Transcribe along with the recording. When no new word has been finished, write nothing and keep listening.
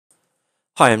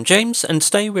Hi, I'm James, and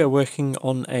today we are working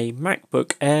on a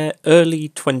MacBook Air early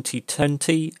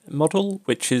 2020 model,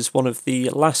 which is one of the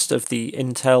last of the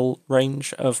Intel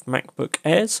range of MacBook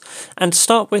Airs. And to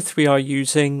start with, we are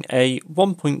using a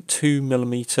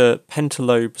 1.2mm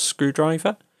Pentalobe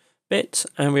Screwdriver bit,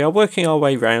 and we are working our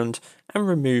way around and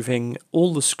removing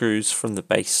all the screws from the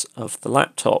base of the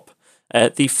laptop.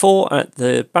 The four at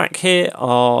the back here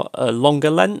are a longer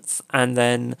length, and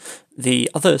then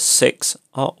the other six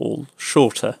are all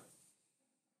shorter.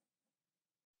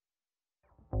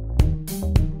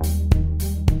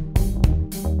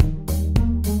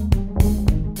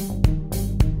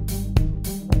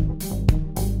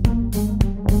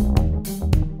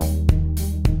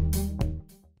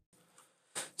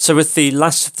 So with the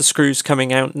last of the screws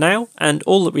coming out now, and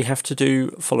all that we have to do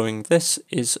following this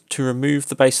is to remove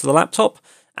the base of the laptop.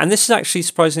 And this is actually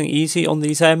surprisingly easy on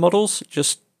these Air models.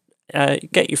 Just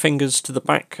get your fingers to the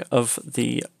back of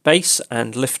the base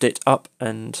and lift it up,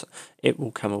 and it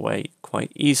will come away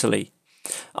quite easily.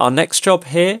 Our next job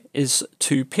here is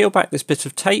to peel back this bit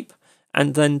of tape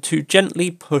and then to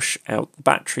gently push out the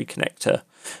battery connector.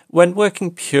 When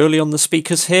working purely on the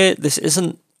speakers here, this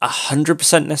isn't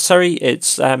 100% necessary.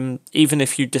 It's even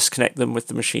if you disconnect them with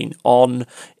the machine on,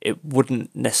 it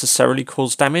wouldn't necessarily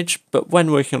cause damage, but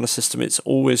when working on a system, it's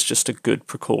always just a good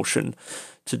precaution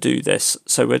to do this.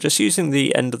 So we're just using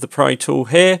the end of the pry tool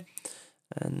here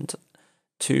and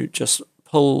to just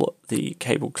pull the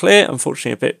cable clear.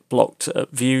 Unfortunately, a bit blocked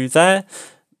view there.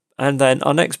 And then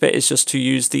our next bit is just to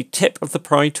use the tip of the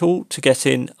pry tool to get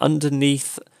in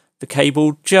underneath the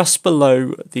cable just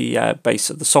below the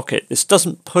base of the socket. This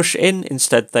doesn't push in,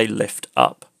 instead they lift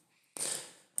up.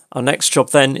 Our next job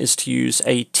then is to use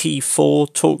a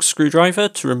T4 Torx Screwdriver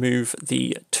to remove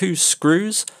the two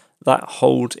screws that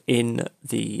hold in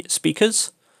the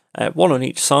speakers, one on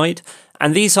each side.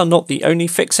 And these are not the only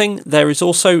fixing. There is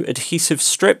also adhesive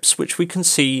strips which we can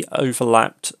see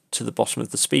overlapped to the bottom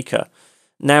of the speaker.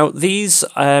 Now these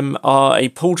are a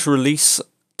pull to release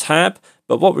tab,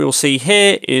 but what we will see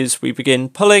here is we begin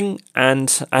pulling,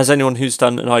 and as anyone who's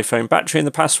done an iPhone battery in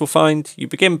the past will find, you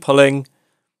begin pulling,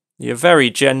 you're very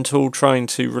gentle trying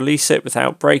to release it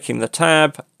without breaking the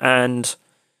tab, and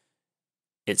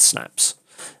it snaps.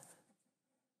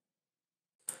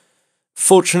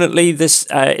 Fortunately, this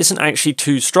isn't actually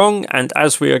too strong, and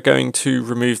as we are going to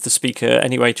remove the speaker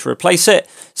anyway to replace it,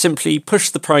 simply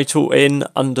push the pry tool in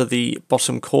under the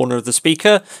bottom corner of the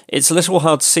speaker. It's a little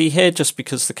hard to see here just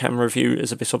because the camera view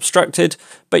is a bit obstructed,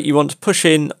 but you want to push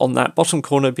in on that bottom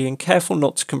corner, being careful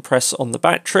not to compress on the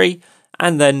battery,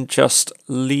 and then just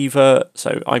lever.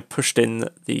 So I pushed in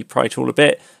the pry tool a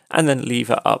bit and then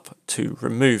lever up to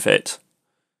remove it.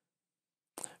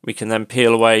 We can then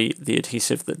peel away the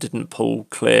adhesive that didn't pull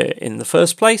clear in the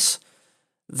first place.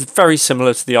 It's very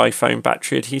similar to the iPhone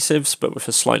battery adhesives, but with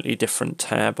a slightly different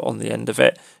tab on the end of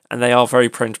it. And they are very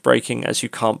prone to breaking as you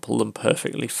can't pull them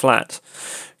perfectly flat.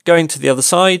 Going to the other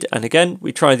side, and again,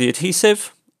 we try the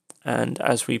adhesive. And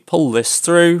as we pull this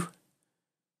through,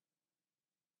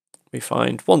 we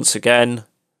find once again,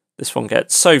 this one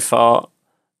gets so far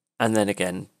and then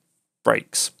again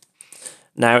breaks.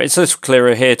 Now it's a little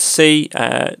clearer here to see,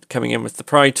 coming in with the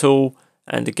pry tool,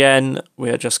 and again we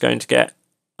are just going to get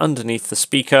underneath the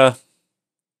speaker,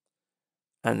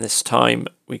 and this time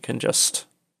we can just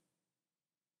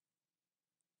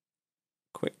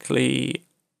quickly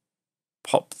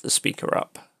pop the speaker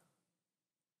up.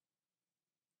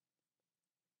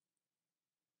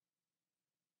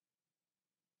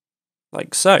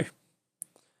 Like so.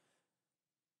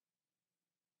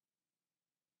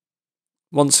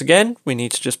 Once again, we need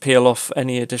to just peel off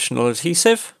any additional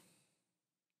adhesive.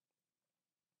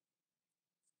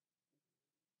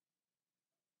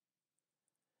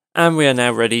 And we are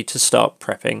now ready to start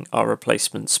prepping our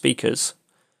replacement speakers.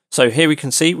 So here we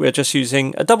can see we're just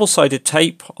using a double-sided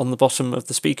tape on the bottom of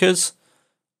the speakers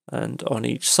and on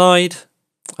each side.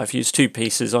 I've used two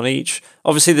pieces on each.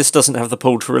 Obviously this doesn't have the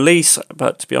pull to release,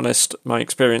 but to be honest, my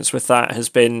experience with that has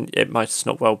been it might as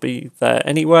not well be there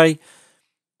anyway.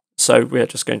 So we're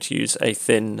just going to use a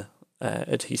thin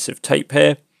adhesive tape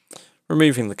here,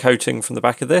 removing the coating from the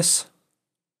back of this.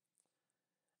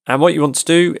 And what you want to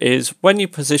do is when you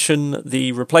position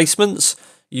the replacements,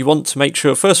 you want to make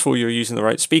sure, first of all, you're using the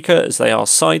right speaker as they are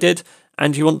sided,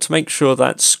 and you want to make sure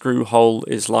that screw hole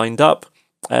is lined up.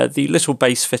 The little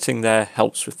base fitting there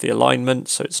helps with the alignment,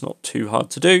 so it's not too hard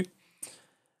to do.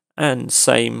 And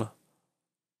same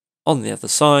on the other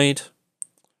side.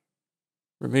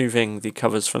 Removing the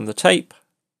covers from the tape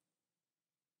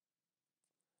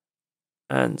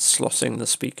and slotting the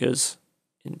speakers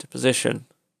into position.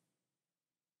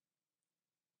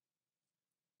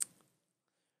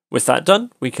 With that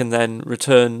done, we can then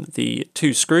return the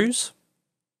 2 screws.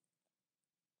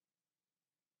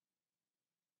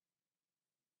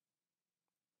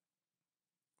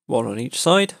 One on each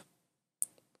side.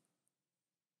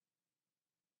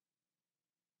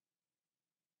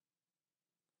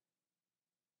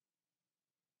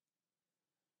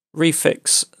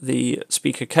 Refix the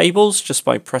speaker cables just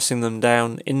by pressing them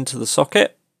down into the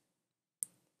socket.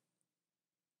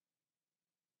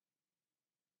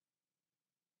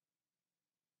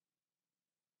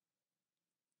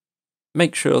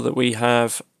 Make sure that we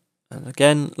have, and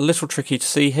again, a little tricky to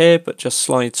see here, but just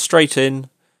slide straight in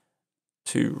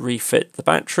to refit the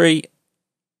battery.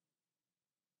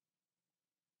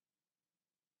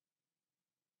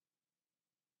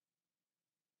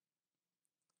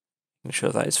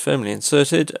 Ensure that is firmly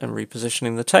inserted and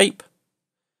repositioning the tape.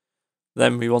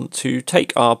 Then we want to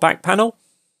take our back panel,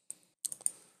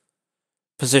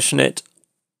 position it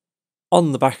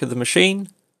on the back of the machine,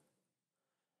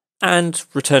 and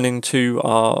returning to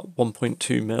our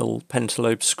 1.2mm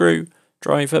Pentalobe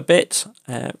Screwdriver bit,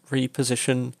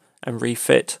 reposition and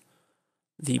refit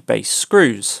the base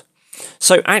screws.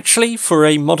 So actually, for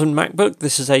a modern MacBook,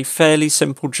 this is a fairly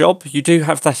simple job. You do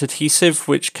have that adhesive,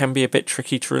 which can be a bit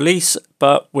tricky to release,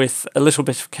 but with a little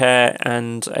bit of care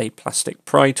and a plastic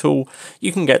pry tool,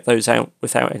 you can get those out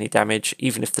without any damage,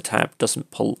 even if the tab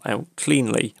doesn't pull out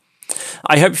cleanly.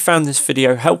 I hope you found this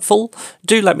video helpful.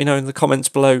 Do let me know in the comments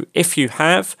below if you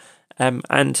have,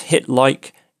 and hit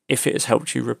like if it has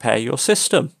helped you repair your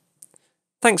system.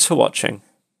 Thanks for watching.